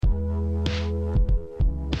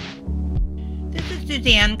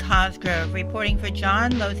Suzanne Cosgrove reporting for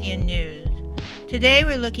John Lothian News. Today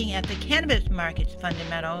we're looking at the cannabis market's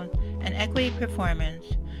fundamentals and equity performance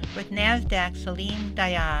with Nasdaq's Saleem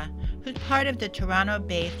Daya, who's part of the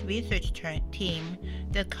Toronto-based research team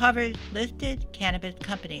that covers listed cannabis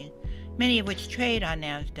companies, many of which trade on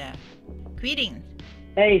Nasdaq. Greetings.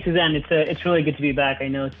 Hey Suzanne, it's really good to be back. I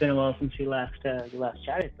know it's been a while since we last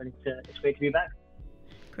chatted, but it's great to be back.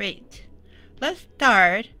 Great. Let's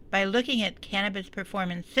start by looking at cannabis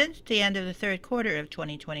performance since the end of the third quarter of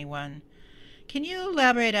 2021. Can you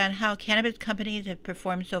elaborate on how cannabis companies have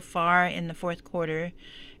performed so far in the fourth quarter,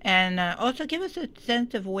 and also give us a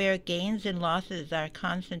sense of where gains and losses are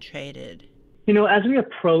concentrated? You know, as we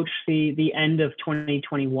approach the end of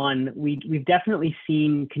 2021, we've definitely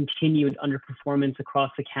seen continued underperformance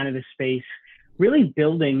across the cannabis space, really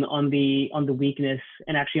building on the weakness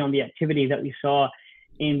and actually on the activity that we saw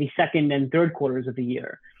in the second and third quarters of the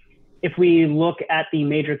year. If we look at the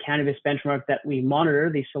major cannabis benchmark that we monitor,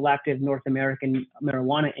 the Selective North American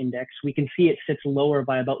Marijuana Index, we can see it sits lower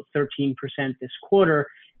by about 13% this quarter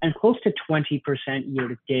and close to 20% year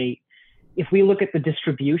to date. If we look at the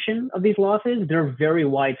distribution of these losses, they're very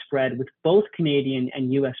widespread, with both Canadian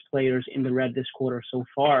and US players in the red this quarter so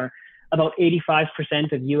far. About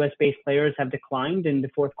 85% of US-based players have declined in the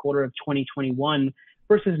fourth quarter of 2021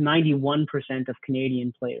 versus 91% of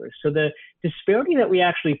Canadian players. So the disparity that we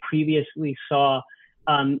actually previously saw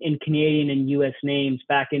in Canadian and US names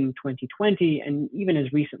back in 2020 and even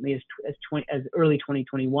as recently as early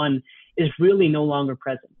 2021 is really no longer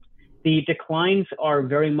present. The declines are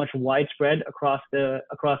very much widespread across the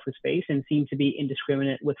space and seem to be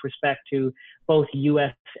indiscriminate with respect to both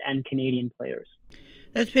US and Canadian players.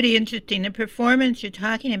 That's pretty interesting. The performance you're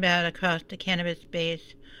talking about across the cannabis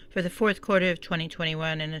space for the fourth quarter of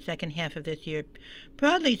 2021 and the second half of this year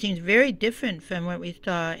broadly seems very different from what we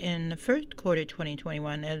saw in the first quarter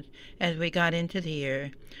 2021 as we got into the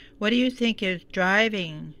year. What do you think is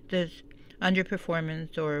driving this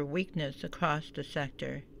underperformance or weakness across the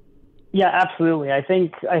sector? Yeah, absolutely. I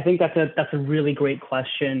think that's a really great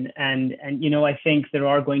question, and you know, I think there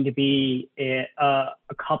are going to be a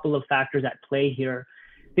couple of factors at play here.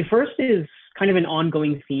 The first is kind of an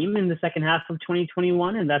ongoing theme in the second half of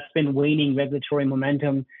 2021, and that's been waning regulatory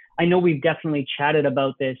momentum. I know we've definitely chatted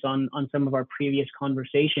about this on some of our previous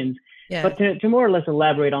conversations, yeah. But to more or less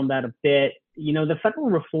elaborate on that a bit, you know, the federal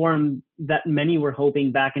reform that many were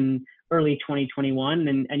hoping back in early 2021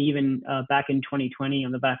 and even back in 2020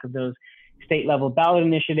 on the back of those state level ballot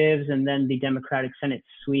initiatives and then the Democratic Senate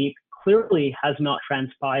sweep clearly has not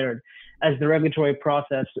transpired, as the regulatory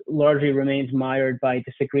process largely remains mired by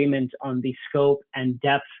disagreement on the scope and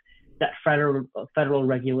depth that federal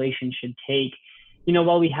regulation should take. You know,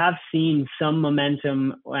 while we have seen some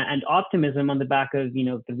momentum and optimism on the back of, you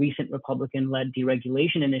know, the recent Republican-led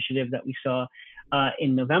deregulation initiative that we saw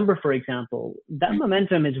in November, for example, that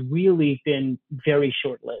momentum has really been very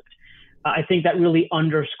short-lived. I think that really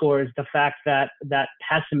underscores the fact that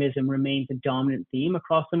pessimism remains a dominant theme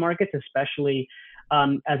across the markets, especially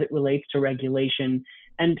as it relates to regulation.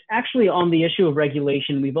 And actually on the issue of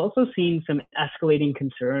regulation, we've also seen some escalating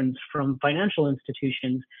concerns from financial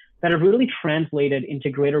institutions that have really translated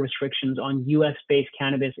into greater restrictions on US-based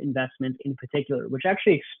cannabis investments in particular, which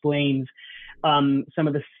actually explains some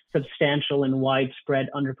of the substantial and widespread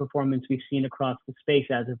underperformance we've seen across the space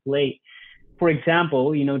as of late. For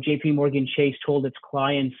example, you know, JP Morgan Chase told its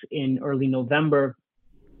clients in early November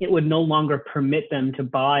it would no longer permit them to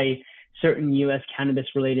buy certain US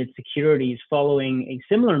cannabis-related securities following a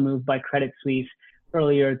similar move by Credit Suisse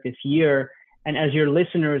earlier this year. And as your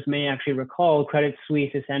listeners may actually recall, Credit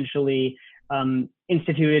Suisse essentially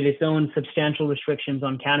instituted its own substantial restrictions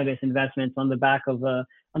on cannabis investments on the back of the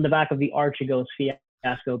Archegos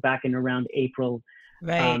fiasco back in around April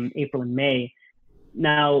and May.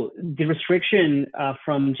 Now, the restriction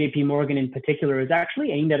from JP Morgan in particular is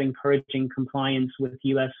actually aimed at encouraging compliance with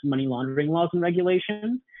US money laundering laws and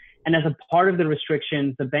regulations. And as a part of the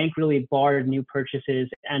restrictions, the bank really barred new purchases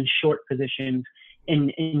and short positions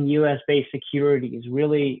in US-based securities,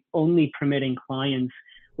 really only permitting clients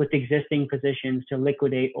with existing positions to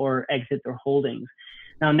liquidate or exit their holdings.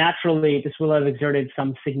 Now, naturally, this will have exerted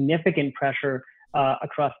some significant pressure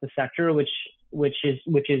across the sector, which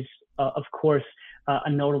is of course a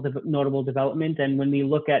notable development. And when we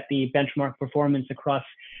look at the benchmark performance across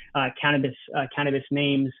cannabis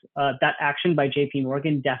names, that action by JP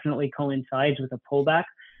Morgan definitely coincides with a pullback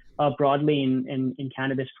broadly in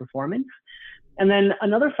cannabis performance. And then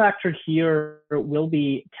another factor here will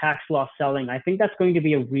be tax loss selling. I think that's going to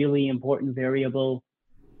be a really important variable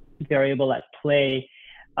at play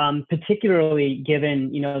particularly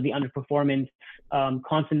given, the underperformance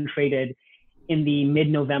concentrated in the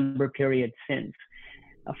mid-November period since.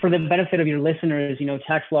 For the benefit of your listeners,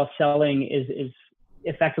 tax loss selling is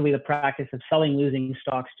effectively the practice of selling losing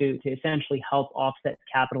stocks to essentially help offset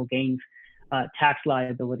capital gains tax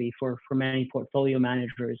liability for many portfolio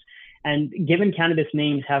managers. And given cannabis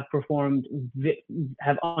names have underperformed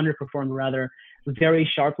rather very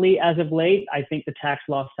sharply as of late, I think the tax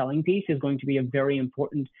loss selling piece is going to be a very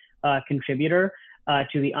important contributor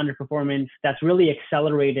to the underperformance that's really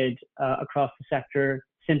accelerated across the sector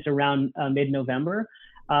since around mid-November.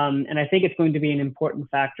 And I think it's going to be an important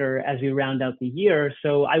factor as we round out the year.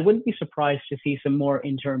 So I wouldn't be surprised to see some more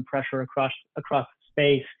interim pressure across the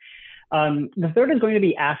space. The third is going to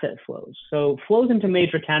be asset flows. So flows into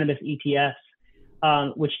major cannabis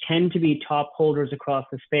ETFs, which tend to be top holders across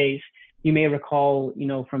the space. You may recall,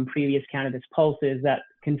 from previous cannabis pulses that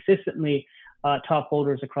consistently top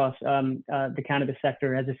holders across the cannabis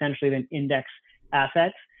sector has essentially been index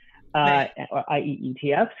assets, i.e.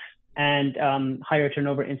 ETFs, and higher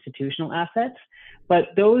turnover institutional assets. But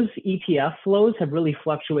those ETF flows have really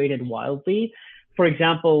fluctuated wildly. For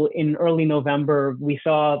example, in early November, we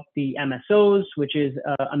saw the MSOs, which is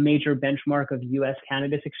a major benchmark of U.S.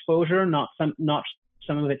 cannabis exposure, not some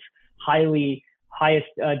of its highest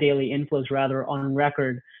daily inflows, rather, on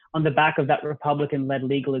record, on the back of that Republican-led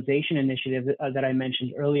legalization initiative that I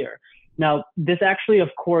mentioned earlier. Now, this actually, of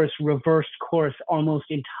course, reversed course almost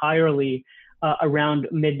entirely around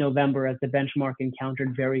mid-November as the benchmark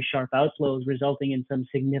encountered very sharp outflows, resulting in some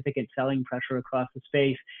significant selling pressure across the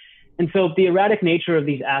space. And so the erratic nature of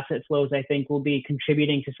these asset flows, I think, will be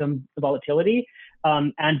contributing to some volatility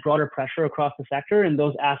and broader pressure across the sector. And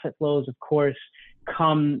those asset flows, of course,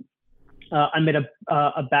 come amid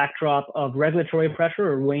a backdrop of regulatory pressure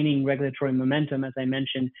or waning regulatory momentum, as I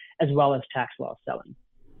mentioned, as well as tax loss selling.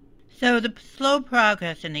 So the slow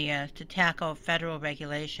progress in the U.S. to tackle federal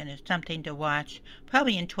regulation is something to watch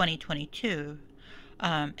probably in 2022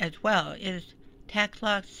 as well. Is tax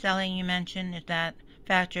loss selling, you mentioned, is that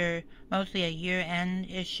factor mostly a year-end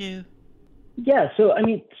issue? Yeah, so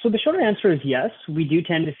the short answer is yes. We do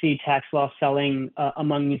tend to see tax loss selling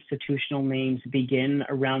among institutional names begin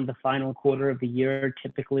around the final quarter of the year,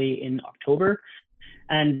 typically in October,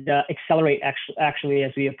 and accelerate actually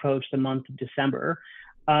as we approach the month of December.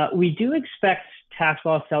 We do expect tax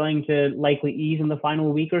loss selling to likely ease in the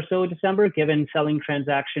final week or so of December, given selling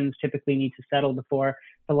transactions typically need to settle before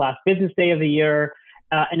the last business day of the year.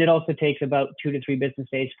 And it also takes about 2 to 3 business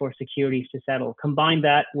days for securities to settle. Combine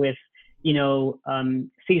that with,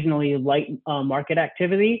 seasonally light market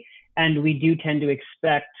activity, and we do tend to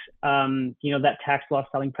expect, that tax loss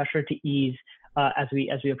selling pressure to ease as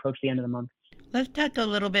we approach the end of the month. Let's talk a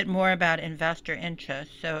little bit more about investor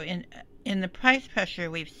interest. So in the price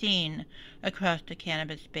pressure we've seen across the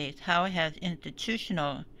cannabis space, how has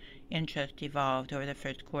institutional interest evolved over the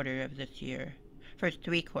first quarter of this year? First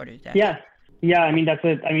 3 quarters, actually. Yeah, that's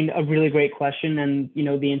a really great question. And,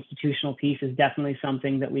 the institutional piece is definitely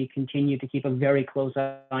something that we continue to keep a very close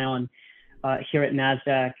eye on here at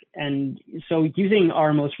Nasdaq. And so using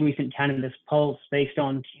our most recent cannabis pulse based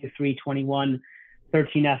on Q3 21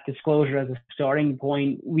 13F disclosure as a starting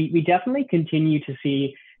point, we definitely continue to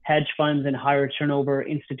see hedge funds and higher turnover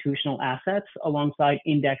institutional assets alongside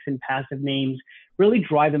index and passive names really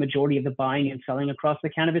drive the majority of the buying and selling across the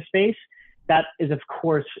cannabis space. That is, of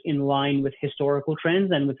course, in line with historical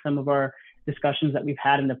trends and with some of our discussions that we've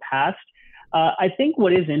had in the past. I think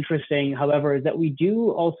what is interesting, however, is that we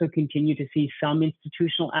do also continue to see some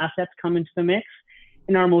institutional assets come into the mix.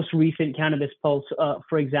 In our most recent cannabis pulse,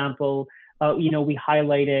 for example, we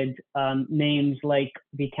highlighted names like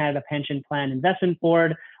the Canada Pension Plan Investment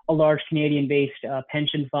Board, a large Canadian-based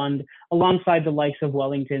pension fund, alongside the likes of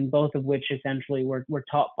Wellington, both of which essentially were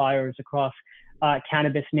top buyers across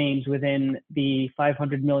cannabis names within the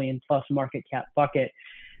 500 million plus market cap bucket.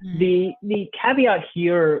 The caveat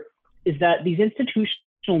here is that these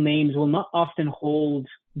institutional names will not often hold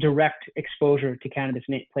direct exposure to cannabis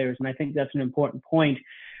players, and I think that's an important point.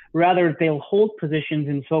 Rather, they'll hold positions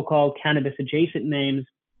in so-called cannabis adjacent names,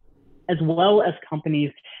 as well as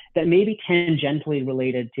companies that may be tangentially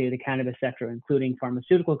related to the cannabis sector, including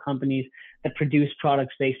pharmaceutical companies that produce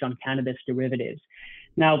products based on cannabis derivatives.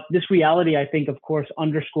 Now, this reality, I think, of course,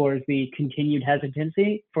 underscores the continued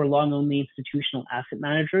hesitancy for long-only institutional asset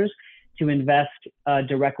managers to invest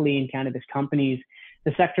directly in cannabis companies.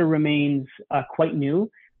 The sector remains quite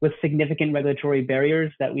new, with significant regulatory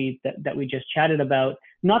barriers that we just chatted about,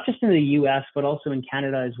 not just in the U.S., but also in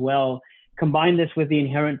Canada as well. Combine this with the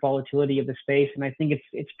inherent volatility of the space, and I think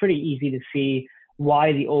it's pretty easy to see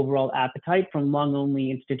why the overall appetite from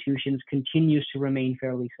long-only institutions continues to remain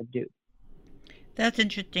fairly subdued. That's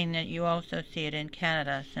interesting that you also see it in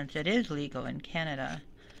Canada, since it is legal in Canada.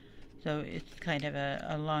 So it's kind of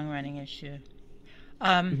a long-running issue.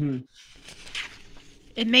 Um, Mm-hmm.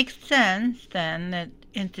 it makes sense then that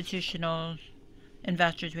institutional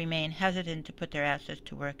investors remain hesitant to put their assets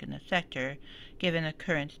to work in the sector, given the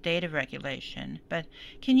current state of regulation. But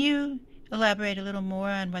can you elaborate a little more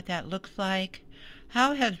on what that looks like?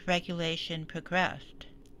 How has regulation progressed?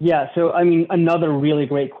 Yeah, so I mean, another really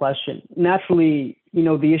great question. Naturally,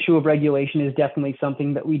 the issue of regulation is definitely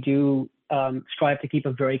something that we do strive to keep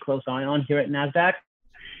a very close eye on here at Nasdaq,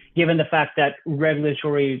 given the fact that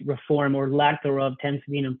regulatory reform or lack thereof tends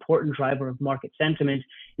to be an important driver of market sentiment,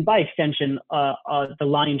 and by extension, the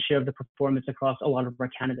lion's share of the performance across a lot of our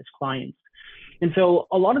cannabis clients. And so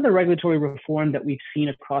a lot of the regulatory reform that we've seen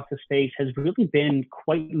across the space has really been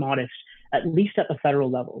quite modest, at least at the federal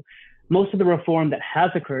level. Most of the reform that has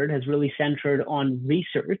occurred has really centered on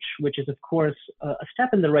research, which is, of course, a step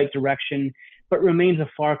in the right direction, but remains a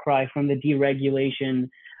far cry from the deregulation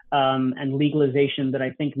and legalization that I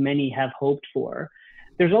think many have hoped for.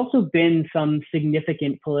 There's also been some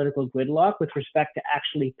significant political gridlock with respect to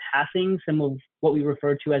actually passing some of what we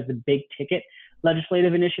refer to as the big ticket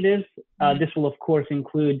legislative initiatives. This will, of course,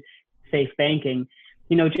 include safe banking.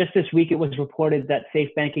 Just this week, it was reported that safe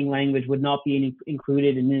banking language would not be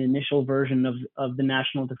included in the initial version of the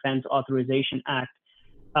National Defense Authorization Act.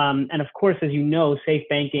 And of course, as you know, safe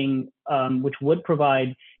banking, which would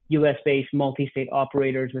provide US-based multi-state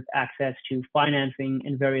operators with access to financing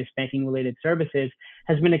and various banking-related services,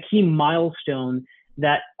 has been a key milestone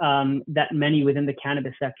that many within the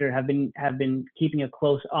cannabis sector have been keeping a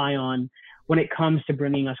close eye on when it comes to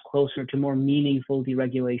bringing us closer to more meaningful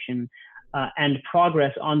deregulation. And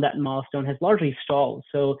progress on that milestone has largely stalled.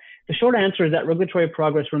 So the short answer is that regulatory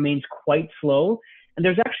progress remains quite slow. And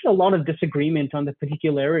there's actually a lot of disagreement on the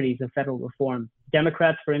particularities of federal reform.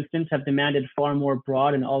 Democrats, for instance, have demanded far more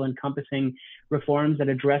broad and all-encompassing reforms that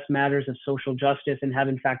address matters of social justice and have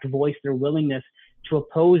in fact voiced their willingness to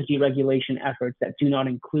oppose deregulation efforts that do not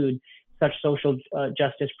include such social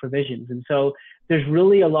justice provisions. And so there's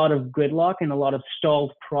really a lot of gridlock and a lot of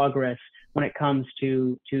stalled progress when it comes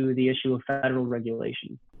to the issue of federal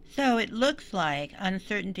regulation. So it looks like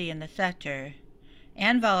uncertainty in the sector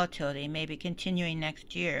and volatility may be continuing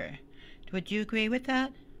next year. Would you agree with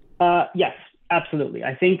that? Yes, absolutely.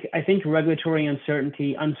 I think regulatory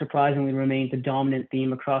uncertainty, unsurprisingly, remains a dominant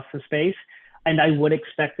theme across the space, and I would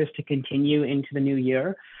expect this to continue into the new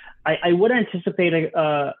year. I would anticipate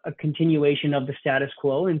a continuation of the status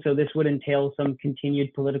quo, and so this would entail some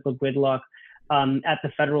continued political gridlock at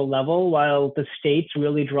the federal level, while the states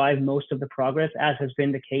really drive most of the progress, as has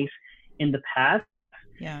been the case in the past.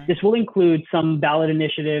 Yeah. This will include some ballot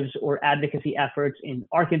initiatives or advocacy efforts in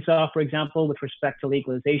Arkansas, for example, with respect to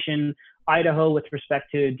legalization, Idaho with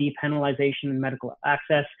respect to depenalization and medical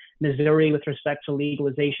access, Missouri with respect to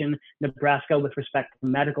legalization, Nebraska with respect to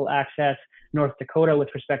medical access, North Dakota with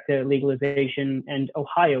respect to legalization, and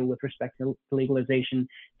Ohio with respect to legalization,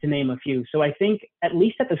 to name a few. So I think, at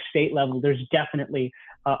least at the state level, there's definitely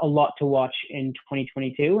a lot to watch in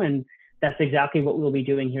 2022, and that's exactly what we'll be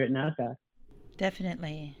doing here at NASDAQ.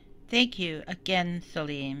 Definitely. Thank you again,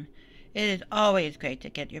 Saleem. It is always great to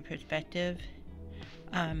get your perspective.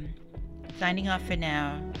 Signing off for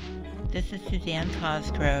now. This is Suzanne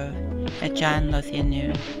Cosgrove at John Lothian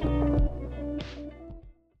News.